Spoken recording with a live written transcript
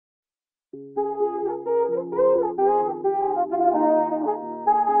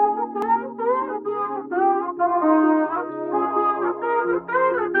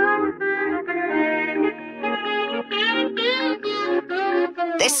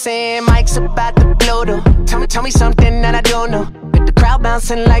saying Mike's about to blow though. Tell me something that I don't know. Get the crowd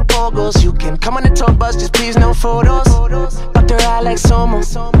bouncing like pogos. You can come on the tour bus, just please no photos. Fuck the ride like Somo,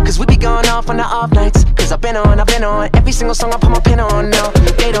 cause we be going off on the off nights. Cause I've been on every single song I put my pen on. No,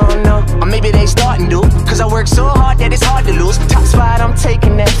 they don't know, or maybe they starting to. Cause I work so hard that it's hard to lose. Top spot, I'm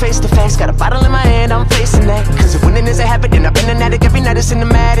taking that face to face. Got a bottle in my hand, I'm facing that. Cause if winning is a habit, then I've been an addict. Every night it's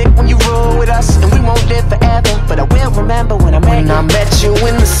cinematic when you roll with us. And we won't live forever, but I will remember when I met you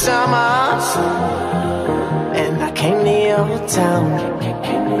in the summer. And I came to your town.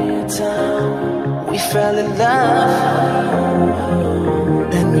 We fell in love,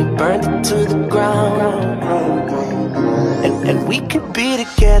 and we burned it to the ground. And we could be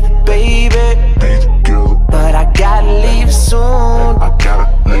together, baby, but I gotta leave soon.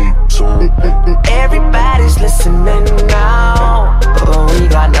 Everybody's listening now, but we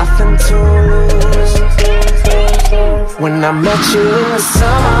got nothing to lose. When I met you in the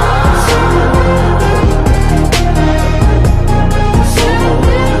summer,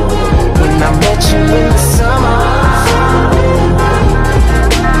 I met you in the summer.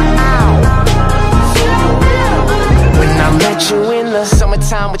 When I met you in the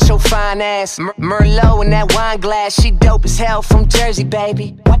summertime with your fine ass, Merlot in that wine glass. She dope as hell from Jersey,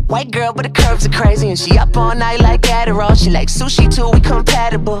 baby. White girl, but the curves are crazy, and she up all night like Adderall. She like sushi too, we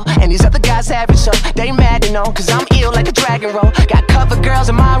compatible. And these other guys average, so they mad to know. Cause I'm ill like a dragon roll. Got cover girls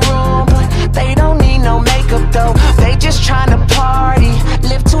in my room, but they don't need no makeup though. They just tryna party,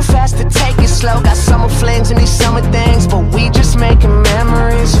 live too fast to take it slow. Got summer flings and these summer things, but we just making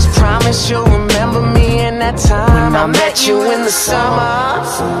memories. Just promise you'll remember me in that time when I met you in the summer.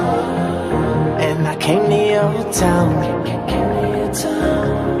 And I came to your town.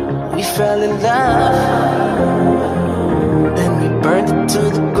 We fell in love, and we burned it to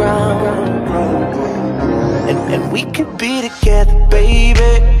the ground. And we could be together,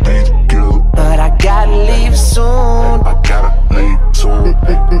 baby, but I gotta leave soon.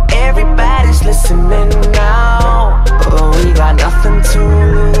 Everybody's listening now, but we got nothing to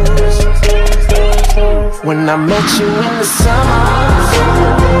lose. When I met you in the summer,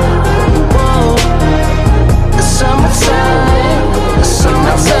 whoa, the summertime, the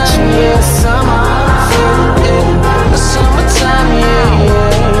summertime, yeah, summer.